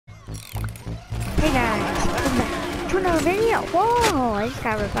Hey guys, welcome back to another video. Whoa, I just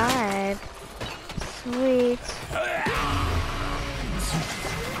got revived. Sweet.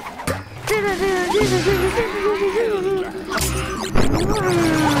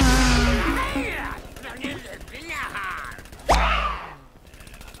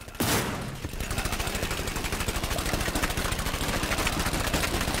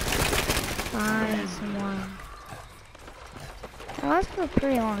 Find someone. That was for a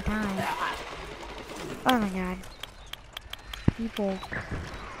pretty long time. Oh my god. People.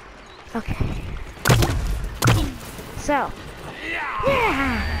 Okay. So.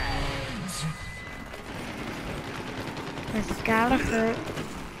 Yeah! This gotta hurt.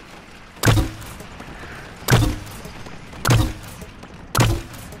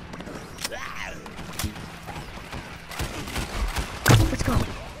 Let's go.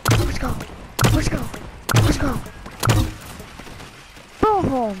 Let's go. Let's go. Let's go.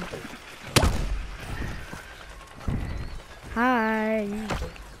 Boom! Hi.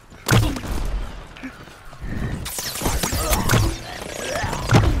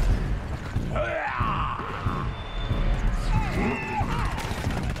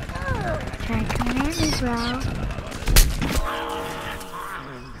 Try coming in as well.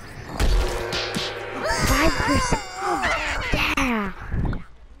 5%. Yeah.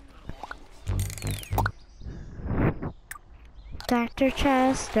 Dr.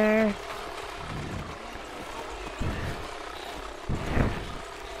 Chester.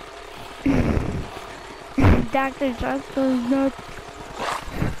 Dr. Chester's nuts.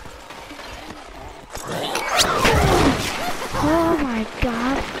 Oh my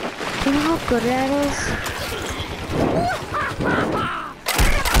god. You know how good that is?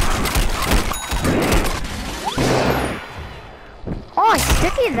 Oh, I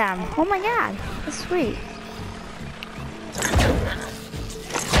sticky them. Oh my god. That's sweet.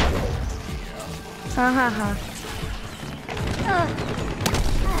 Ha ha ha.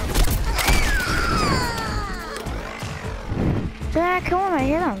 Did I kill him? I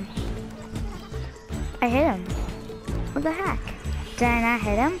hit him. I hit him. What the heck? Did I not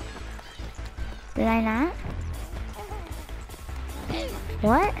hit him? Did I not?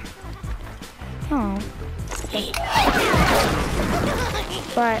 What? Oh.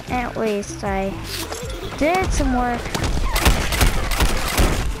 But at least I did some work.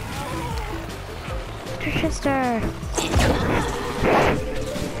 Chichester.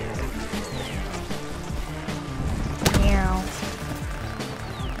 Meow.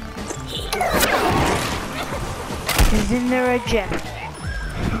 He's in there again.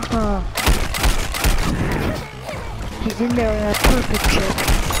 Oh. He's in there in a perfect shape.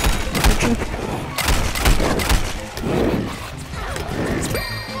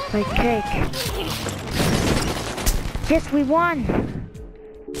 Like cake. Yes, we won!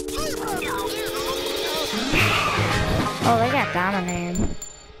 Oh, they got dominated.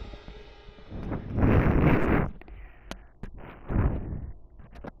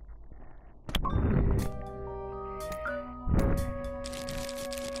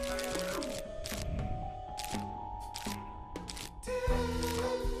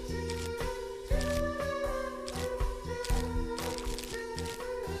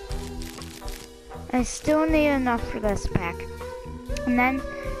 I still need enough for this pack. And then,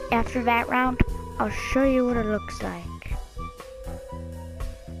 after that round, I'll show you what it looks like.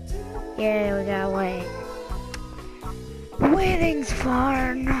 Yeah, we gotta wait. Waiting's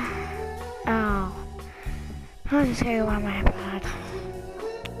fun. Oh. I'll just tell you on my iPad.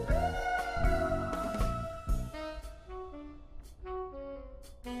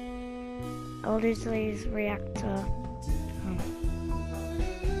 All these react to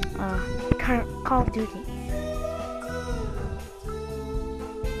Call of Duty.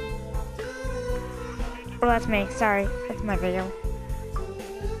 Oh, that's me. Sorry, that's my video.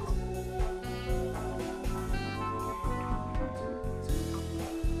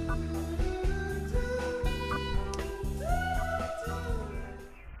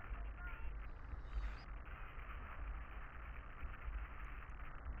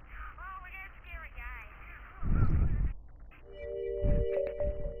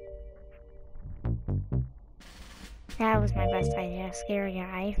 That was my best idea, scary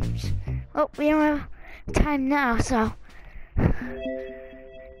guy. Oh, we don't have time now, so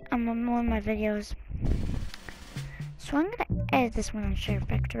I'm on one of my videos. So I'm gonna edit this one on Share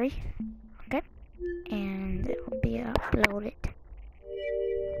Factory, okay? And it will be uploaded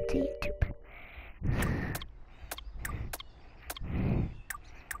to YouTube.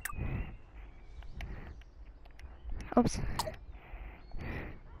 Oops.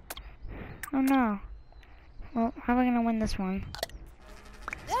 Oh no. Well, how am I gonna win this one?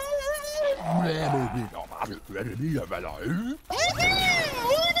 You're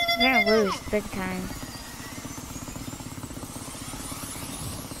gonna lose big time.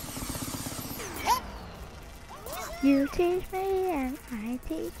 You teach me and I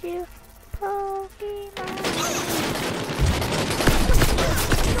teach you Pokemon.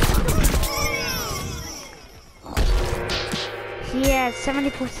 He has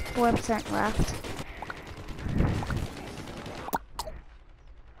 74% left.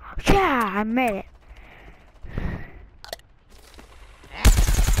 Yeah, I made it.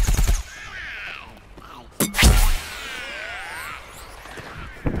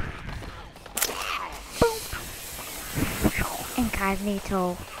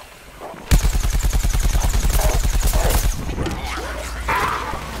 Incognito.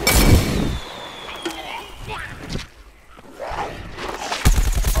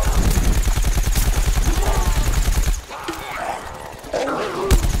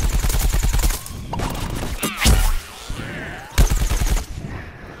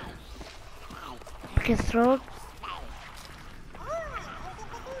 His throat.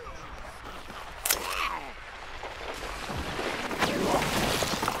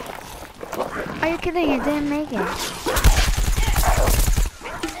 Are you kidding? You didn't make it.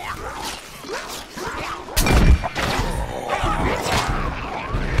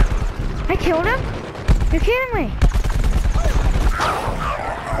 I killed him? You're kidding me.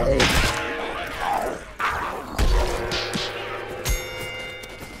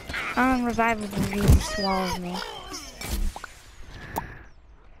 Unrevivable Jesus swallows me.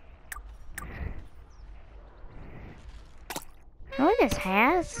 I like this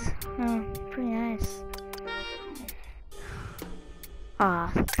has. Oh, pretty nice.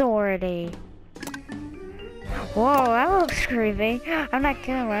 Authority. Whoa, that looks creepy. I'm not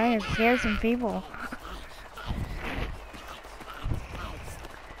kidding, right? It scares some people.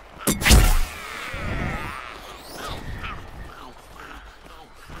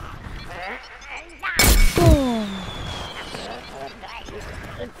 Boom.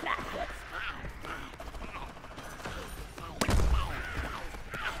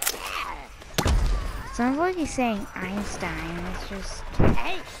 Sounds like he's saying Einstein. It's just.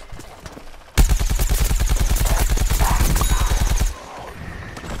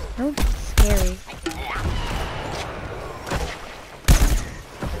 Oh, scary.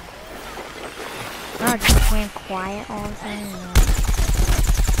 Oh, just went quiet all the time.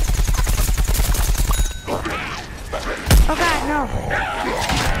 Oh god, no.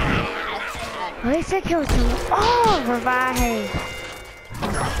 At least I killed someone. Oh, revive.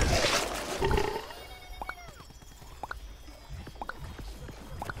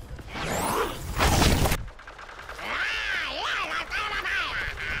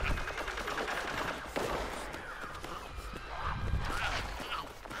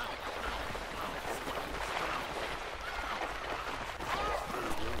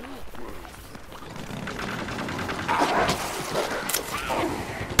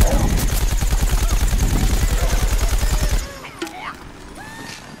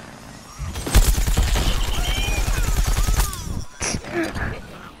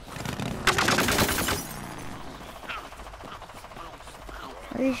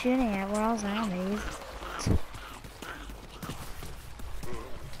 What are you shooting at? We're all zombies.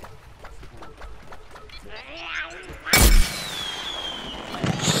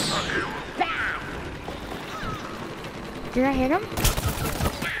 Did I hit him?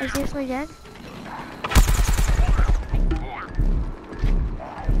 Is he seriously dead?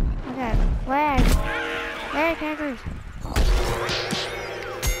 Okay, lag. Lag hackers.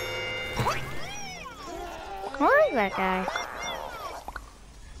 Where is that guy?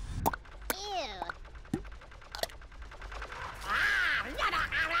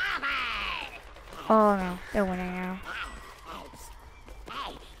 Oh no, they're winning now.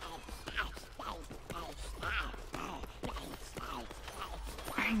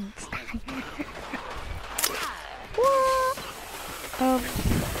 Einstein. What?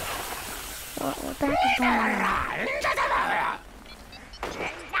 What the heck is going on?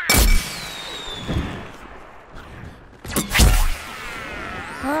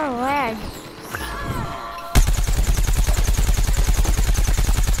 Oh, lag.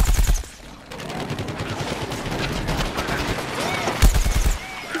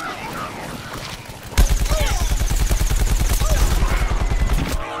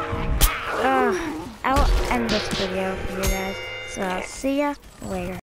 I'll end this video for you guys, so I'll see ya later.